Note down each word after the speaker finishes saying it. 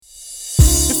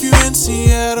in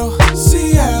Seattle,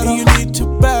 and you need to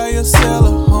buy or sell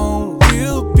a home,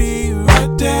 we'll be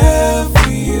right there for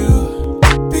you.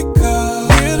 Because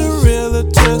we're the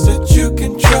realtors that you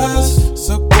can trust.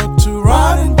 So go to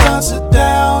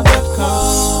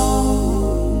RonandDonSitDown.com.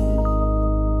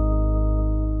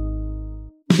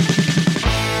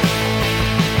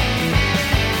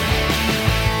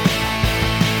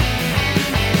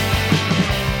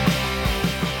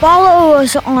 Follow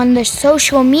us on the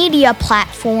social media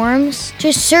platforms.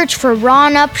 Just search for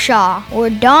Ron Upshaw or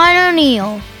Don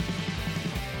O'Neill.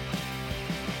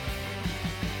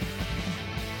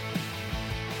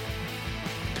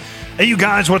 Hey, you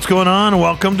guys, what's going on?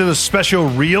 Welcome to the special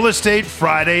Real Estate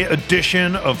Friday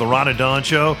edition of the Ron and Don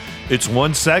Show. It's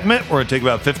one segment. We're going to take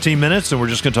about 15 minutes, and we're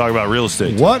just going to talk about real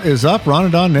estate. What is up, Ron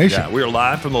and Don Nation? Yeah, we are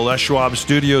live from the Les Schwab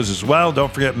studios as well.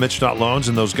 Don't forget Mitch.Loans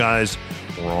and those guys,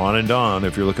 Ron and Don.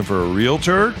 If you're looking for a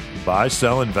realtor, buy,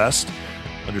 sell, invest,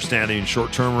 understanding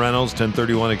short-term rentals,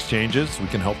 1031 exchanges, we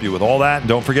can help you with all that. And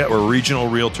don't forget, we're regional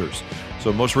realtors.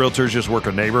 So most realtors just work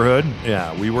a neighborhood.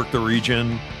 Yeah, we work the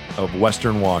region of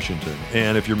Western Washington.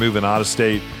 And if you're moving out of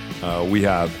state, we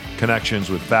have connections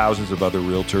with thousands of other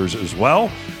realtors as well.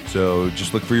 So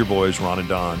just look for your boys, Ron and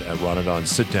Don, at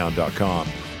RonandDonSitDown.com,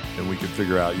 and we can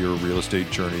figure out your real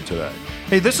estate journey today.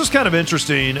 Hey, this is kind of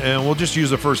interesting, and we'll just use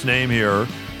the first name here.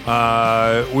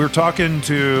 We're talking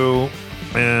to,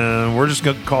 and we're just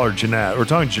going to call her Jeanette. We're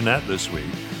talking to Jeanette this week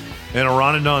in a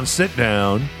Ron and Don sit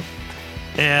down,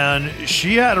 and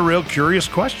she had a real curious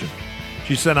question.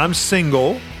 She said, I'm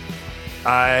single.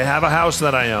 I have a house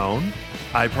that I own.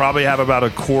 I probably have about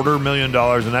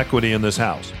 $250,000 in equity in this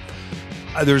house.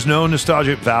 There's no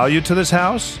nostalgic value to this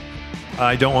house.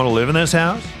 I don't want to live in this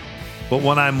house. But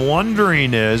what I'm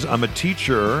wondering is, I'm a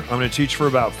teacher. I'm going to teach for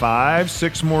about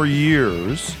 5-6 more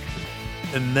years.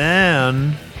 And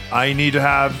then I need to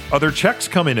have other checks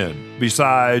coming in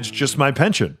besides just my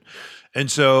pension. And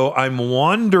so I'm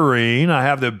wondering, I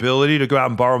have the ability to go out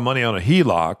and borrow money on a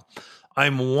HELOC.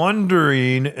 I'm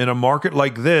wondering, in a market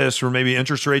like this, where maybe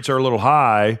interest rates are a little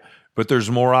high, but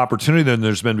there's more opportunity than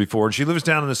there's been before. And she lives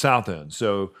down in the South End.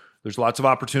 So there's lots of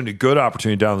opportunity, good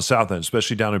opportunity down in the South End,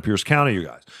 especially down in Pierce County, you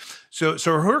guys. So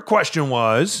her question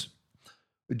was,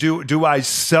 do I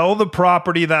sell the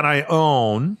property that I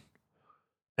own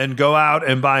and go out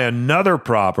and buy another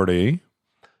property,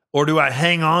 or do I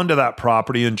hang on to that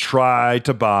property and try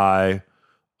to buy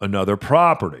another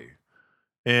property?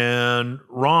 And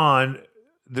Ron,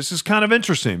 this is kind of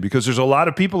interesting because there's a lot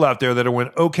of people out there that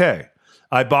went, okay,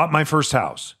 I bought my first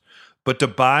house, but to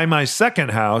buy my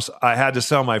second house, I had to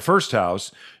sell my first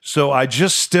house. So I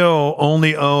just still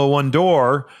only owe one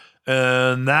door,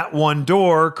 and that one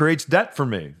door creates debt for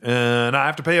me, and I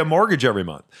have to pay a mortgage every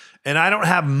month, and I don't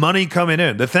have money coming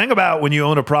in. The thing about when you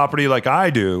own a property like I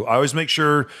do, I always make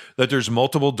sure that there's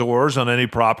multiple doors on any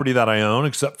property that I own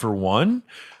except for one,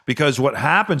 because what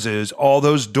happens is all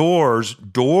those doors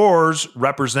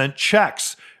represent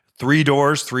checks. 3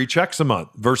 doors, 3 checks a month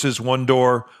versus 1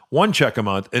 door, 1 check a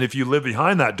month. And if you live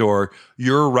behind that door,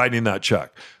 you're writing that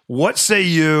check. What say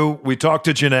you? We talked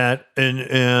to Jeanette,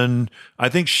 and I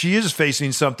think she is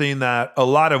facing something that a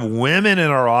lot of women in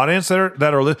our audience that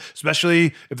are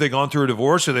especially if they've gone through a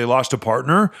divorce or they lost a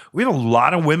partner. We have a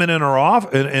lot of women in our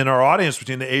audience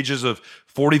between the ages of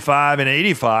 45 and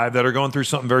 85 that are going through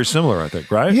something very similar, I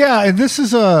think, right? Yeah, and this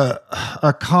is a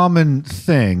common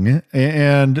thing,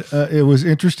 and it was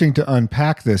interesting to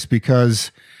unpack this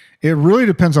because it really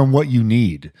depends on what you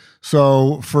need.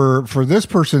 So for this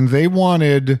person, they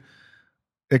wanted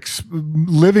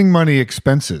living money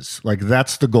expenses. Like,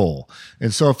 that's the goal.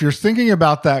 And so if you're thinking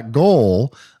about that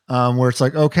goal, where it's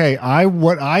like, okay,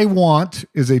 what I want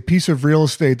is a piece of real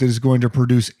estate that is going to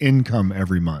produce income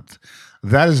every month.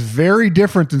 That is very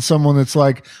different than someone that's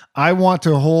like, I want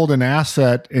to hold an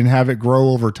asset and have it grow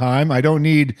over time. I don't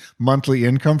need monthly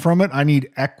income from it. I need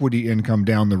equity income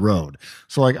down the road.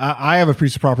 So like I have a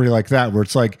piece of property like that where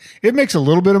it's like, it makes a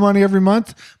little bit of money every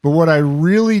month, but what I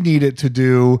really need it to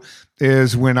do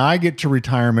is when I get to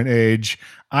retirement age,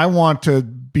 I want to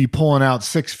be pulling out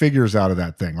 6 figures out of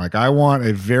that thing. Like, I want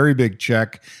a very big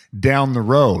check down the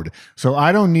road. So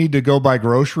I don't need to go buy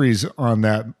groceries on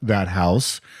that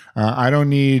house. I don't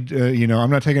need, I'm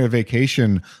not taking a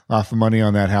vacation off the money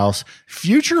on that house.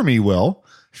 Future me will.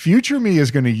 Future me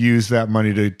is going to use that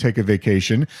money to take a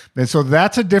vacation. And so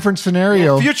that's a different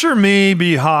scenario. Will future me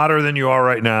be hotter than you are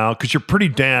right now? Because you're pretty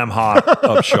damn hot,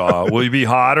 Upshaw. Will you be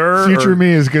hotter? Future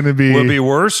me is going to be... Will it be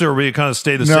worse, or will you kind of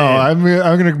stay the same? No, I'm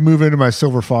going to move into my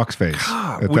silver fox face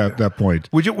at that point.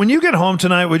 When you get home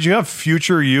tonight, would you have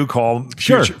future you call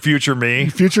Sure. future me?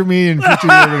 Future me and future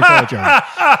you are going to call each other.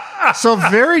 So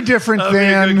very different That'd be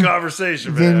a than good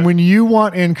conversation, than man. when you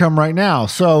want income right now.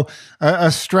 So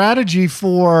a strategy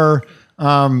for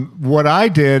what I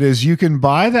did is you can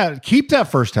keep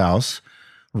that first house,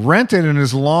 rent it, and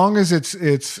as long as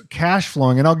it's cash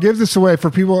flowing, and I'll give this away for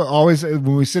people always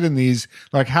when we sit in these,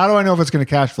 like, how do I know if it's going to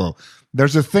cash flow?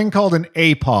 There's a thing called an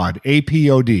APOD,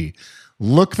 APOD.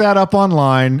 Look that up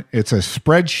online. It's a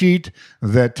spreadsheet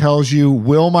that tells you,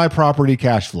 will my property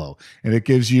cash flow? And it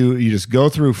gives you just go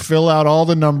through, fill out all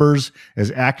the numbers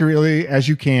as accurately as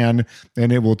you can,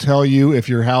 and it will tell you if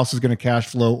your house is going to cash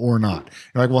flow or not.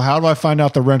 You're like, well, how do I find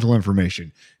out the rental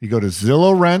information? You go to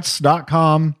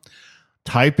ZillowRents.com,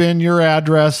 type in your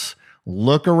address,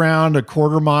 look around a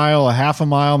quarter mile, a half a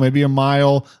mile, maybe a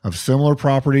mile of similar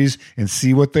properties and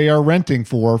see what they are renting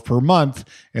for per month.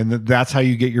 And that's how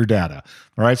you get your data.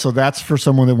 All right. So that's for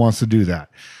someone that wants to do that.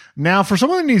 Now, for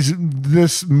someone that needs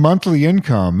this monthly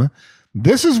income,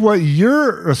 this is what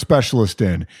you're a specialist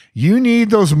in. You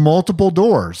need those multiple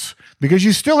doors because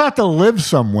you still have to live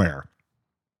somewhere.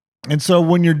 And so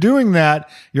when you're doing that,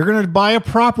 you're going to buy a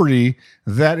property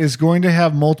that is going to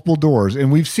have multiple doors.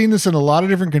 And we've seen this in a lot of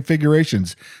different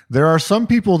configurations. There are some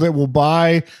people that will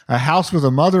buy a house with a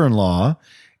mother-in-law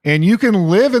and you can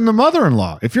live in the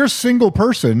mother-in-law. If you're a single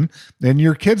person and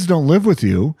your kids don't live with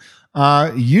you,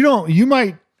 you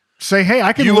might say, hey,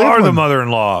 I can live. You are the with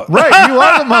mother-in-law. Right. You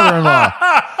are the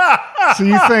mother-in-law. So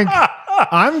you think,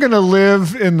 I'm going to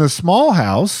live in the small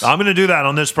house. I'm going to do that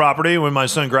on this property when my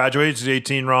son graduates. He's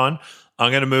 18, Ron. I'm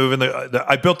going to move in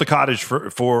I built the cottage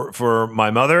for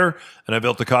my mother, and I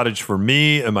built the cottage for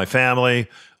me and my family.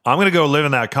 I'm going to go live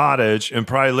in that cottage and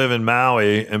probably live in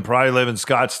Maui and probably live in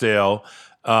Scottsdale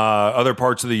other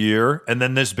parts of the year. And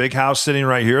then this big house sitting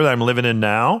right here that I'm living in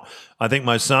now, I think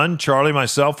my son, Charlie,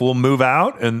 myself will move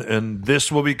out and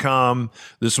this will become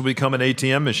an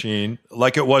ATM machine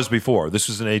like it was before. This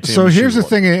was an ATM machine. So here's the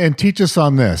thing, and teach us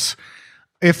on this.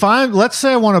 Let's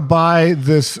say I want to buy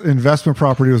this investment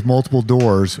property with multiple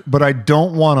doors, but I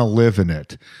don't want to live in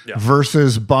it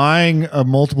versus buying a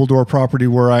multiple door property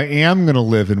where I am going to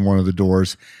live in one of the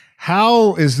doors.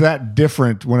 How is that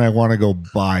different when I want to go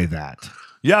buy that?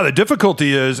 Yeah, the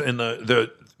difficulty is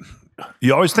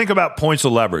you always think about points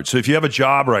of leverage. So if you have a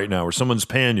job right now where someone's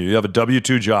paying you have a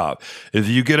W-2 job. If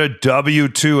you get a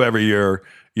W-2 every year,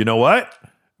 you know what?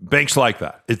 Banks like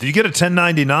that. If you get a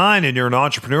 1099 and you're an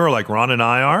entrepreneur like Ron and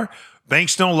I are,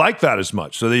 banks don't like that as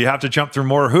much. So that you have to jump through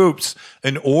more hoops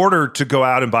in order to go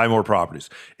out and buy more properties.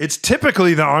 It's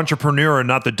typically the entrepreneur and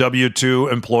not the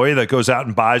W-2 employee that goes out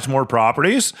and buys more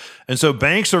properties. And so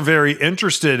banks are very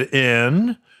interested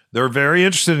in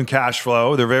cash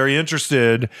flow. They're very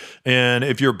interested in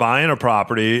if you're buying a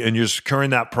property and you're securing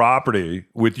that property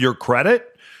with your credit,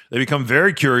 they become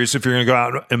very curious if you're going to go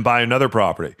out and buy another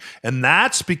property. And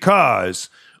that's because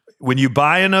when you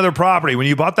buy another property, when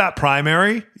you bought that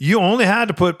primary, you only had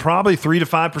to put probably 3 to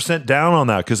 5% down on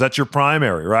that because that's your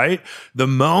primary, right? The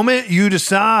moment you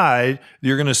decide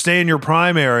you're going to stay in your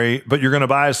primary, but you're going to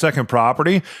buy a second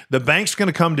property, the bank's going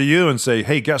to come to you and say,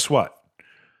 hey, guess what?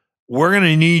 We're going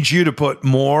to need you to put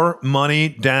more money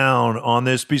down on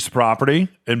this piece of property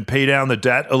and pay down the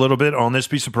debt a little bit on this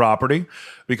piece of property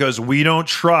because we don't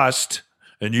trust,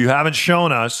 and you haven't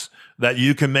shown us that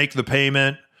you can make the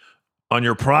payment on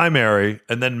your primary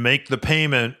and then make the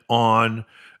payment on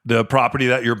the property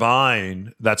that you're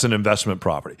buying that's an investment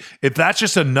property. If that's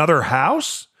just another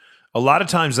house, a lot of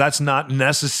times that's not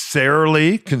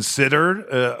necessarily considered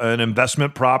an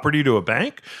investment property to a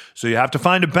bank. So you have to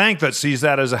find a bank that sees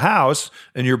that as a house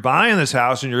and you're buying this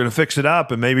house and you're going to fix it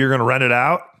up and maybe you're going to rent it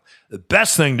out. The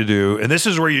best thing to do, and this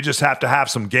is where you just have to have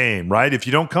some game, right? If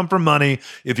you don't come from money,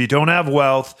 if you don't have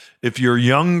wealth, if you're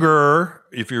younger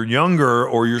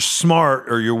or you're smart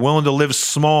or you're willing to live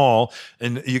small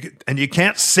and you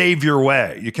can't save your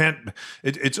way.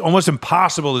 It's almost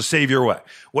impossible to save your way.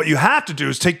 What you have to do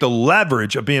is take the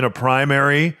leverage of being a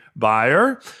primary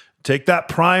buyer, take that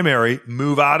primary,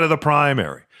 move out of the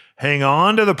primary. Hang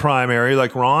on to the primary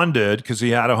like Ron did because he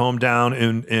had a home down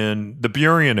in the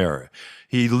Burien area.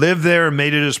 He lived there and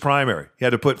made it his primary. He had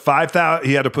to put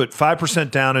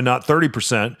 5% down and not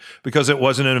 30% because it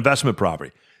wasn't an investment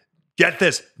property. Get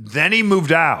this. Then he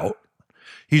moved out.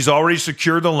 He's already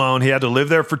secured the loan. He had to live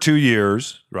there for 2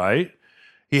 years, right?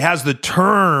 He has the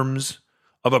terms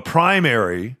of a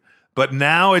primary, but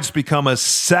now it's become a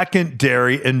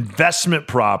secondary investment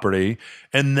property.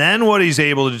 And then what he's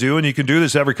able to do, and you can do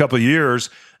this every couple of years,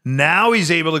 now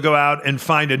he's able to go out and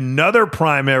find another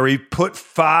primary, put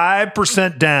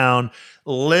 5% down,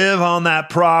 live on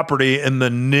that property, and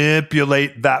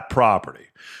manipulate that property.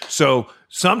 So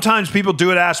sometimes people do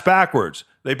it ass backwards.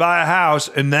 They buy a house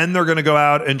and then they're going to go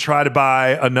out and try to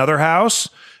buy another house.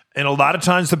 And a lot of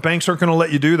times the banks aren't going to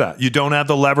let you do that. You don't have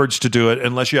the leverage to do it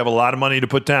unless you have a lot of money to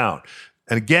put down.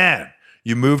 And again,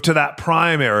 you move to that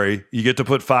primary, you get to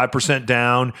put 5%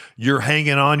 down. You're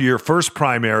hanging on to your first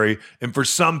primary. And for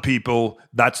some people,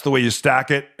 that's the way you stack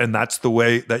it. And that's the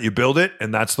way that you build it.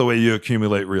 And that's the way you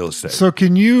accumulate real estate. So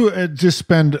can you just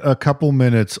spend a couple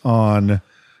minutes on,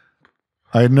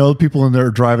 I know people in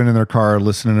there driving in their car,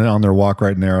 listening on their walk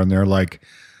right now, and they're like,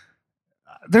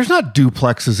 there's not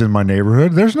duplexes in my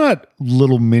neighborhood. There's not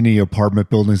little mini apartment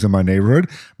buildings in my neighborhood.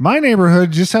 My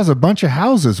neighborhood just has a bunch of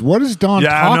houses. What is Don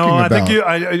talking about?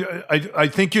 I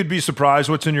think you'd be surprised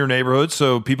what's in your neighborhood.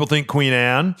 So people think Queen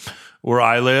Anne, where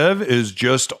I live, is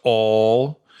just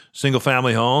all single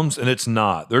family homes, and it's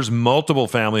not. There's multiple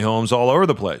family homes all over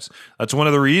the place. That's one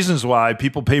of the reasons why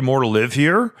people pay more to live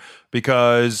here,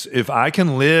 because if I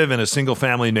can live in a single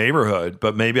family neighborhood,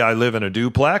 but maybe I live in a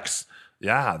duplex,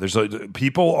 yeah,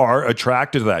 people are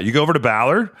attracted to that. You go over to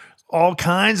Ballard, all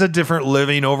kinds of different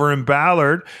living over in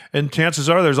Ballard, and chances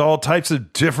are there's all types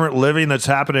of different living that's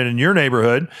happening in your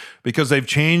neighborhood because they've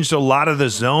changed a lot of the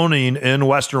zoning in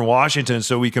Western Washington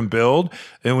so we can build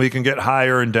and we can get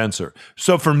higher and denser.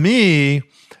 So for me,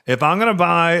 if I'm going to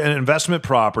buy an investment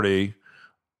property,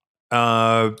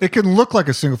 it can look like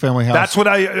a single family house. That's what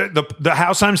the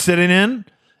house I'm sitting in.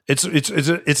 It's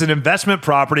an investment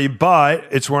property, but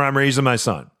it's where I'm raising my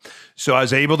son. So I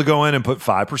was able to go in and put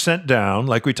 5% down,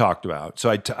 like we talked about. So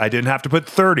I didn't have to put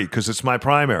 30 because it's my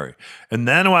primary. And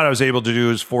then what I was able to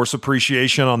do is force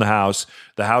appreciation on the house.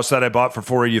 The house that I bought for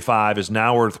 $485 is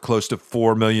now worth close to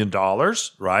 $4 million,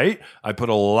 right? I put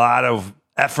a lot of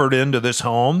effort into this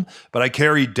home, but I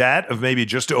carry debt of maybe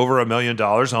just over $1 million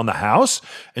on the house.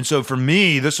 And so for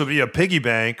me, this will be a piggy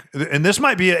bank, and this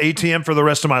might be an ATM for the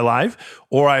rest of my life,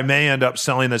 or I may end up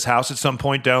selling this house at some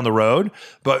point down the road.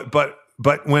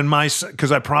 But when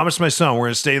because I promised my son we're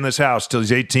going to stay in this house till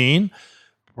he's 18,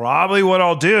 probably what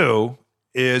I'll do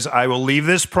is I will leave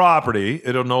this property.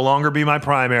 It'll no longer be my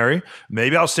primary.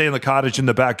 Maybe I'll stay in the cottage in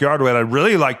the backyard. What I'd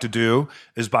really like to do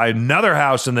is buy another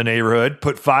house in the neighborhood,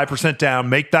 put 5% down,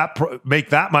 make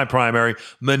that my primary,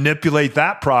 manipulate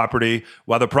that property,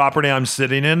 while the property I'm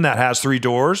sitting in that has 3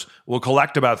 doors will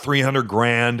collect about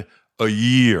 $300,000 a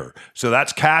year. So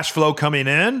that's cash flow coming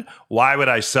in. Why would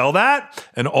I sell that?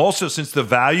 And also, since the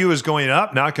value is going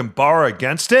up, now I can borrow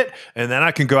against it, and then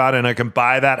I can go out and I can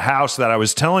buy that house that I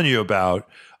was telling you about,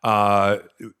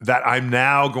 that I'm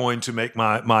now going to make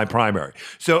my primary.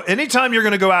 So anytime you're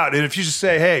going to go out, and if you just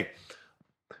say, hey,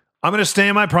 I'm going to stay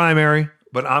in my primary,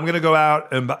 but I'm going to go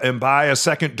out and buy a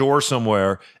second door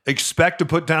somewhere, expect to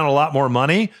put down a lot more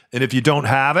money. And if you don't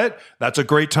have it, that's a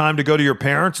great time to go to your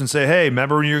parents and say, hey,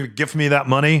 remember when you gift me that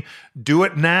money? Do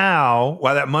it now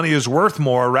while that money is worth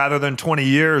more, rather than 20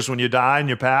 years when you die and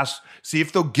you pass. See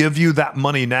if they'll give you that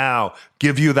money now,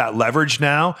 give you that leverage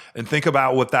now, and think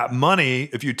about what that money,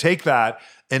 if you take that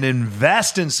and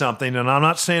invest in something, and I'm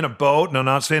not saying a boat, and I'm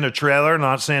not saying a trailer, and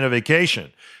I'm not saying a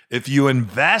vacation. If you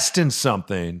invest in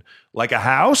something like a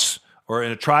house or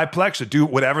in a triplex, or do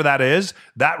whatever that is,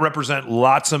 that represent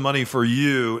lots of money for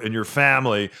you and your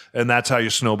family, and that's how you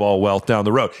snowball wealth down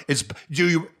the road. Do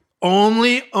you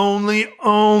only,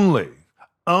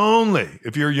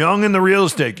 if you're young in the real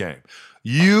estate game,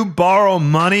 you borrow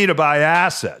money to buy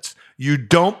assets. You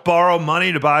don't borrow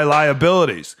money to buy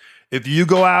liabilities. If you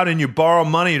go out and you borrow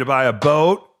money to buy a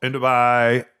boat and to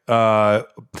buy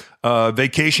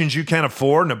vacations you can't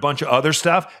afford and a bunch of other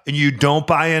stuff, and you don't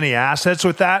buy any assets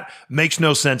with that, makes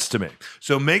no sense to me.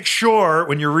 So make sure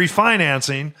when you're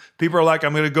refinancing, people are like,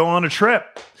 I'm going to go on a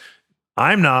trip.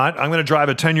 I'm not. I'm going to drive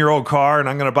a 10-year-old car, and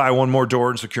I'm going to buy one more door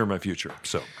and secure my future.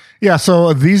 So yeah,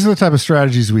 so these are the type of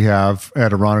strategies we have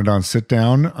at a Ron and Don sit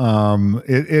down.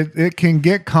 It can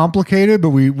get complicated, but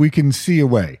we can see a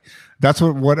way. That's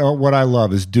what I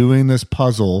love, is doing this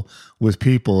puzzle with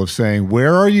people of saying,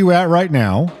 where are you at right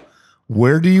now?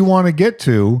 Where do you want to get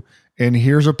to? And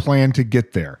here's a plan to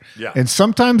get there. Yeah. And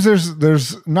sometimes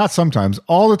there's not sometimes,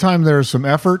 all the time there's some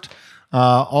effort.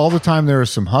 All the time there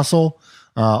is some hustle.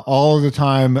 All of the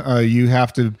time you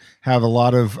have to have a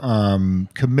lot of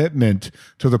commitment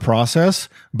to the process.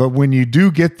 But when you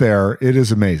do get there, it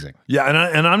is amazing. Yeah,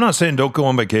 and I'm not saying don't go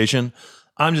on vacation.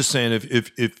 I'm just saying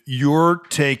if you're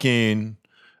taking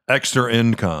extra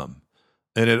income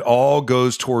and it all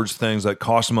goes towards things that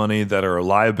cost money, that are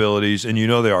liabilities, and you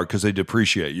know they are because they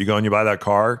depreciate. You go and you buy that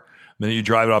car, The minute you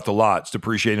drive it off the lot, it's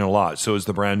depreciating a lot. So is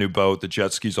the brand new boat, the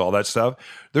jet skis, all that stuff.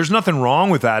 There's nothing wrong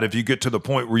with that if you get to the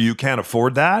point where you can't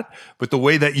afford that. But the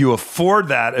way that you afford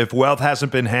that, if wealth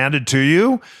hasn't been handed to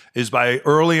you, is by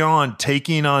early on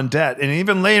taking on debt. And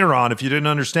even later on, if you didn't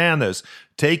understand this,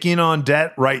 taking on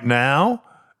debt right now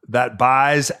that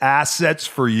buys assets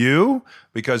for you,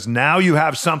 because now you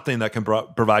have something that can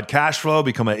provide cash flow,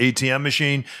 become an ATM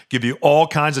machine, give you all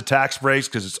kinds of tax breaks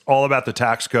because it's all about the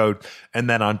tax code. And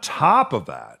then on top of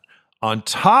that,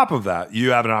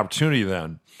 you have an opportunity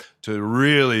then to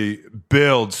really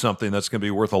build something that's going to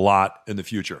be worth a lot in the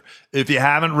future. If you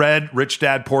haven't read Rich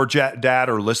Dad, Poor Dad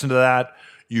or listened to that,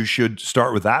 you should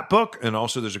start with that book. And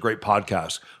also there's a great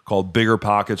podcast called Bigger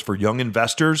Pockets for young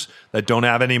investors that don't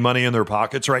have any money in their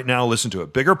pockets right now. Listen to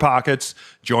it. Bigger Pockets,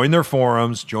 join their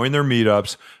forums, join their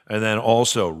meetups, and then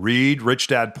also read Rich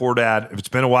Dad, Poor Dad. If it's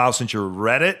been a while since you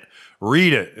read it,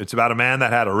 read it. It's about a man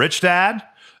that had a rich dad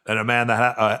and a man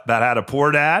that had a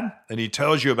poor dad. And he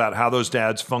tells you about how those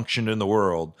dads functioned in the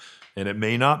world. And it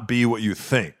may not be what you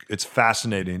think. It's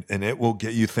fascinating, and it will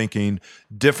get you thinking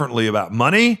differently about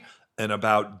money and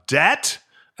about debt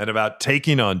and about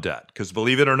taking on debt. Because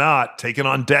believe it or not, taking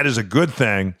on debt is a good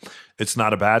thing. It's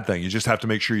not a bad thing. You just have to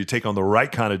make sure you take on the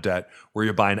right kind of debt where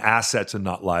you're buying assets and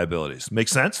not liabilities. Make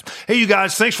sense? Hey, you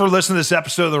guys, thanks for listening to this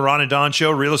episode of the Ron and Don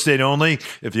Show, Real Estate Only.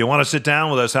 If you want to sit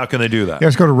down with us, how can they do that?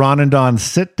 Yes, go to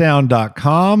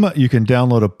ronanddonsitdown.com. You can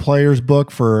download a player's book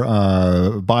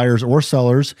for buyers or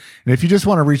sellers. And if you just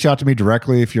want to reach out to me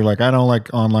directly, if you're like, I don't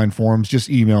like online forums, just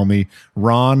email me,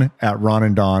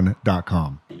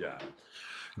 ron@ronanddon.com. Yeah.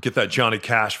 Get that Johnny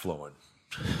Cash flowing.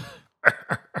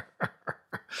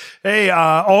 Hey,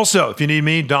 also, if you need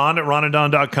me, Don at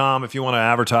ronanddon.com. If you want to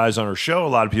advertise on our show, a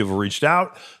lot of people have reached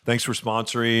out. Thanks for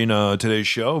sponsoring today's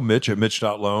show. Mitch at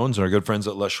Mitch.loans and our good friends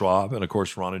at Les Schwab. And, of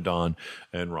course, Ron and Don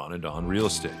Real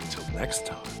Estate. Until next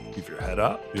time, keep your head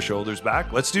up, your shoulders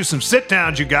back. Let's do some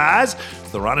sit-downs, you guys.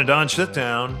 It's the Ron and Don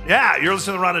sit-down. Yeah, you're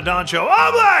listening to the Ron and Don Show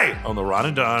all day on the Ron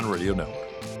and Don Radio Network.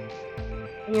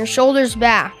 And your shoulders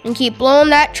back. And keep blowing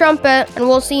that trumpet, and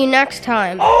we'll see you next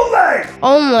time.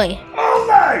 Only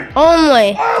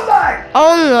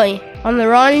On the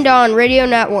Ron and Don Radio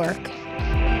Network.